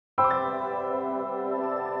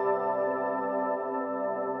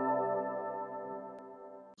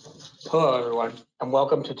Hello, everyone, and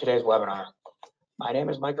welcome to today's webinar. My name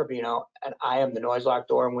is Mike Rubino, and I am the Noise Lock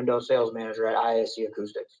Door and Window Sales Manager at ISC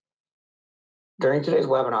Acoustics. During today's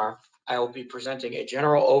webinar, I will be presenting a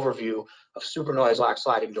general overview of super noise lock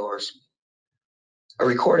sliding doors. A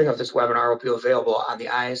recording of this webinar will be available on the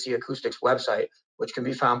ISC Acoustics website, which can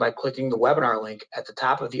be found by clicking the webinar link at the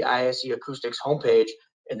top of the ISC Acoustics homepage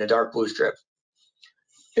in the dark blue strip.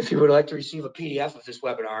 If you would like to receive a PDF of this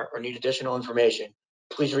webinar or need additional information,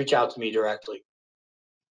 please reach out to me directly.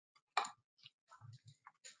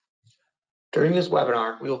 During this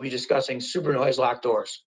webinar, we will be discussing super noise lock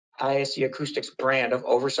doors, ISC Acoustics brand of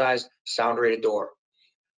oversized sound-rated door.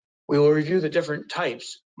 We will review the different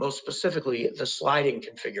types, most specifically the sliding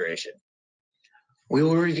configuration. We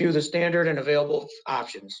will review the standard and available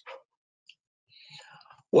options.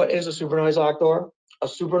 What is a super noise lock door? A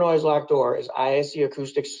super noise lock door is ISC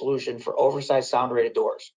Acoustics solution for oversized sound-rated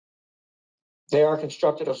doors. They are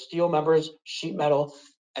constructed of steel members, sheet metal,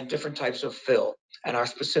 and different types of fill, and are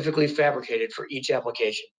specifically fabricated for each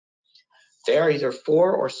application. They are either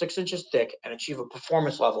 4 or 6 inches thick and achieve a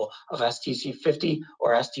performance level of STC 50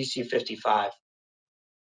 or STC 55.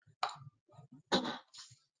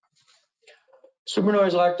 Super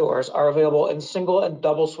noise lock doors are available in single and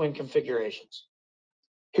double swing configurations.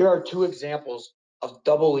 Here are two examples of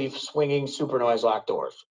double leaf swinging super noise lock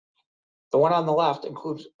doors. The one on the left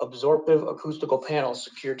includes absorptive acoustical panels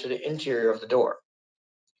secured to the interior of the door.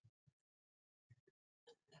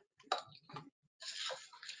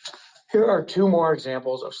 Here are two more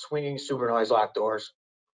examples of swinging super noise lock doors.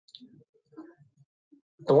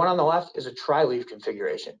 The one on the left is a tri-leaf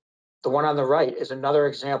configuration. The one on the right is another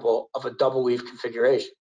example of a double leaf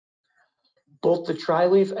configuration. Both the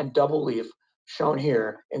tri-leaf and double leaf shown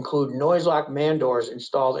here include noise lock man doors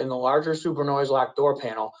installed in the larger super noise lock door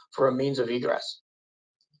panel for a means of egress.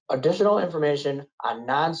 Additional information on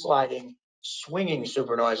non-sliding swinging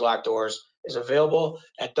super noise lock doors is available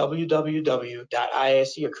at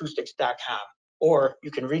www.iscacoustics.com, or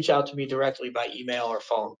you can reach out to me directly by email or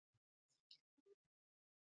phone.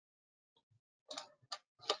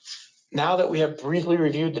 Now that we have briefly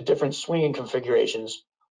reviewed the different swinging configurations,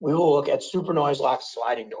 we will look at super noise lock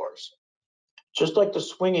sliding doors. Just like the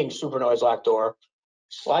swinging super noise lock door,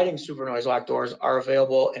 sliding super noise lock doors are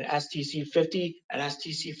available in STC 50 and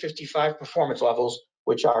STC 55 performance levels,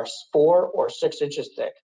 which are 4 or 6 inches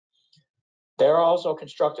thick. They are also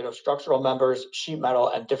constructed of structural members, sheet metal,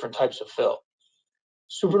 and different types of fill.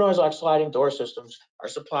 Super noise lock sliding door systems are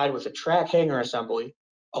supplied with a track hanger assembly,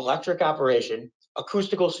 electric operation,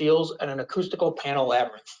 acoustical seals, and an acoustical panel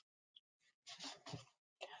labyrinth.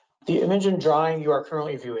 The image and drawing you are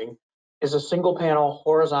currently viewing is a single panel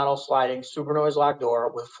horizontal sliding super noise lock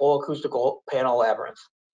door with full acoustical panel labyrinth.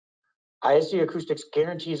 ISC Acoustics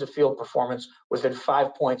guarantees a field performance within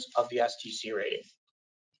 5 points of the STC rating.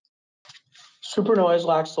 Super noise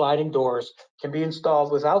lock sliding doors can be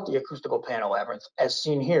installed without the acoustical panel labyrinth, as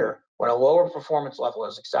seen here, when a lower performance level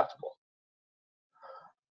is acceptable.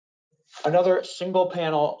 Another single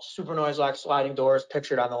panel super noise lock sliding door is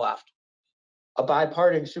pictured on the left. A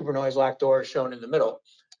biparting super noise lock door is shown in the middle,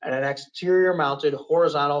 and an exterior mounted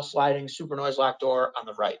horizontal sliding super noise lock door on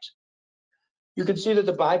the right. You can see that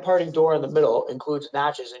the biparting door in the middle includes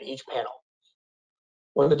notches in each panel.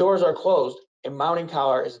 When the doors are closed, a mounting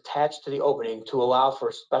collar is attached to the opening to allow for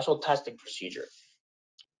a special testing procedure.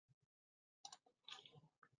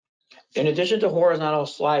 In addition to horizontal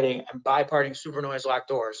sliding and biparting super noise lock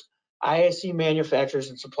doors, ISC manufactures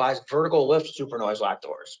and supplies vertical lift super noise lock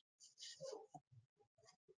doors.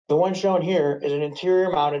 The one shown here is an interior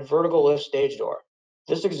mounted vertical lift stage door.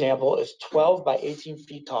 This example is 12 by 18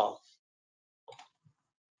 feet tall.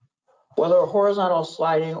 Whether a horizontal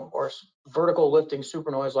sliding or vertical lifting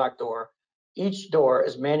super noise lock door, each door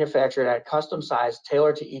is manufactured at a custom size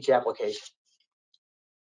tailored to each application.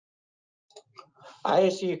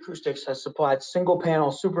 ISC Acoustics has supplied single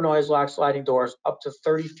panel super noise lock sliding doors up to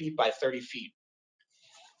 30 feet by 30 feet.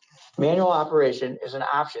 Manual operation is an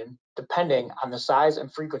option depending on the size and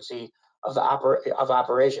frequency of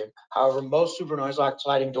operation. However, most super noise lock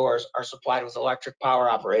sliding doors are supplied with electric power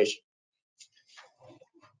operation.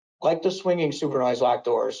 Like the swinging super noise lock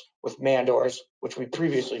doors with man doors, which we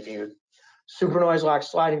previously viewed, super noise lock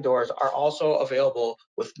sliding doors are also available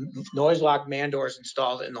with noise lock man doors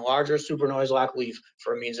installed in the larger super noise lock leaf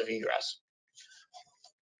for a means of egress.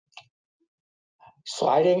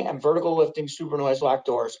 Sliding and vertical lifting super noise lock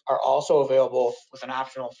doors are also available with an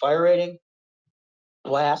optional fire rating,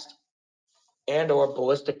 blast, and/or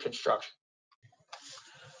ballistic construction.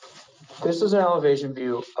 This is an elevation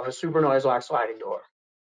view of a super noise lock sliding door.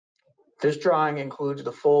 This drawing includes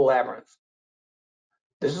the full labyrinth.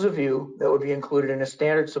 This is a view that would be included in a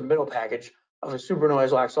standard submittal package of a super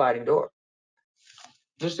noise lock sliding door.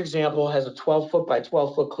 This example has a 12-foot by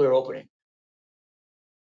 12-foot clear opening.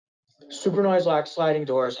 Super noise lock sliding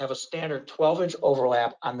doors have a standard 12-inch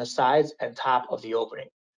overlap on the sides and top of the opening.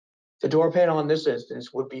 The door panel in this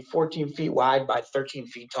instance would be 14 feet wide by 13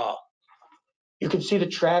 feet tall. You can see the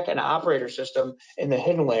track and operator system in the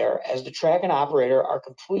hidden layer, as the track and operator are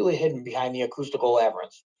completely hidden behind the acoustical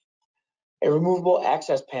labyrinth. A removable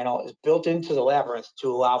access panel is built into the labyrinth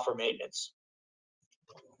to allow for maintenance.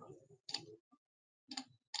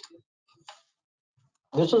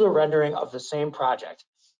 This is a rendering of the same project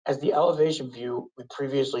as the elevation view we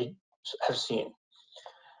previously have seen.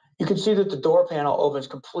 You can see that the door panel opens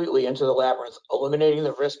completely into the labyrinth, eliminating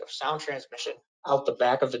the risk of sound transmission out the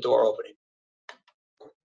back of the door opening.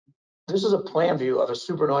 This is a plan view of a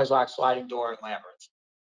super noise lock sliding door in labyrinth.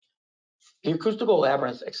 The acoustical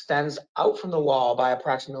labyrinth extends out from the wall by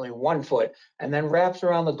approximately 1 foot and then wraps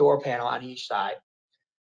around the door panel on each side.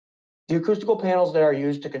 The acoustical panels that are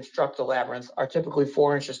used to construct the labyrinth are typically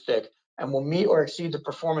 4 inches thick and will meet or exceed the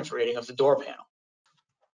performance rating of the door panel.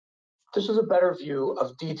 This is a better view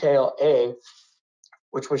of detail A,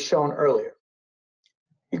 which was shown earlier.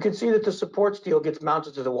 You can see that the support steel gets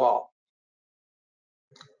mounted to the wall.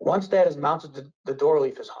 Once that is mounted, the door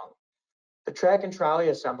leaf is hung. The track and trolley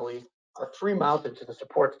assembly are pre-mounted to the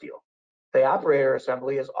support steel. The operator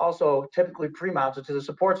assembly is also typically pre-mounted to the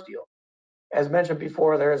support steel. As mentioned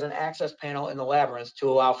before, there is an access panel in the labyrinth to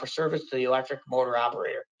allow for service to the electric motor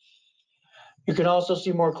operator. You can also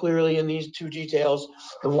see more clearly in these two details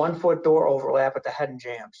the 1-foot door overlap at the head and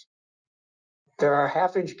jambs. There are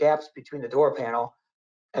half-inch gaps between the door panel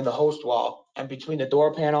and the host wall, and between the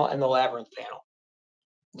door panel and the labyrinth panel.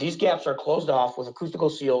 These gaps are closed off with acoustical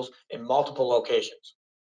seals in multiple locations.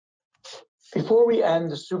 Before we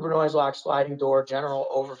end the super noise lock sliding door general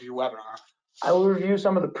overview webinar, I will review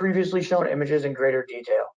some of the previously shown images in greater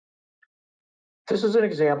detail. This is an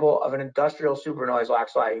example of an industrial super noise lock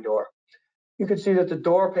sliding door. You can see that the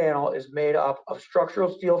door panel is made up of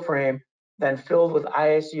structural steel frame, then filled with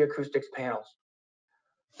IAC acoustics panels.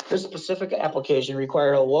 This specific application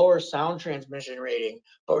required a lower sound transmission rating,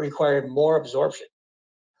 but required more absorption.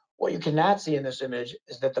 What you cannot see in this image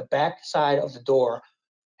is that the back side of the door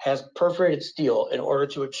has perforated steel in order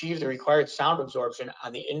to achieve the required sound absorption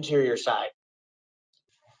on the interior side.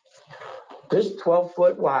 This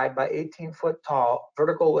 12-foot wide by 18-foot tall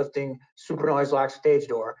vertical lifting super noise lock stage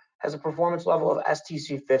door has a performance level of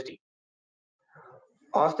STC 50.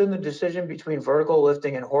 Often the decision between vertical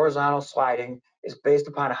lifting and horizontal sliding is based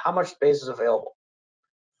upon how much space is available.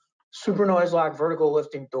 Super noise lock vertical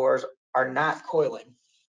lifting doors are not coiling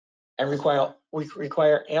and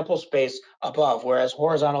require ample space above, whereas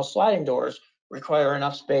horizontal sliding doors require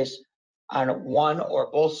enough space on one or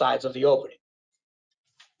both sides of the opening.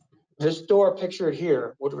 This door pictured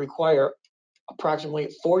here would require approximately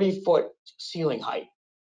 40-foot ceiling height.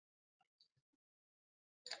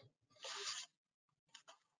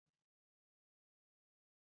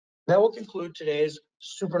 That will conclude today's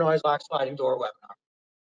super noise lock sliding door webinar.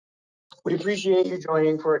 We appreciate you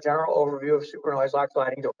joining for a general overview of super noise lock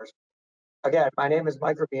sliding doors. Again, my name is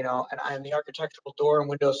Mike Rubino, and I am the Architectural Door and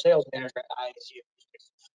Window Sales Manager at IAC Acoustics.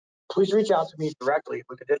 Please reach out to me directly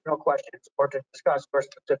with additional questions or to discuss your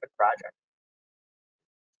specific project.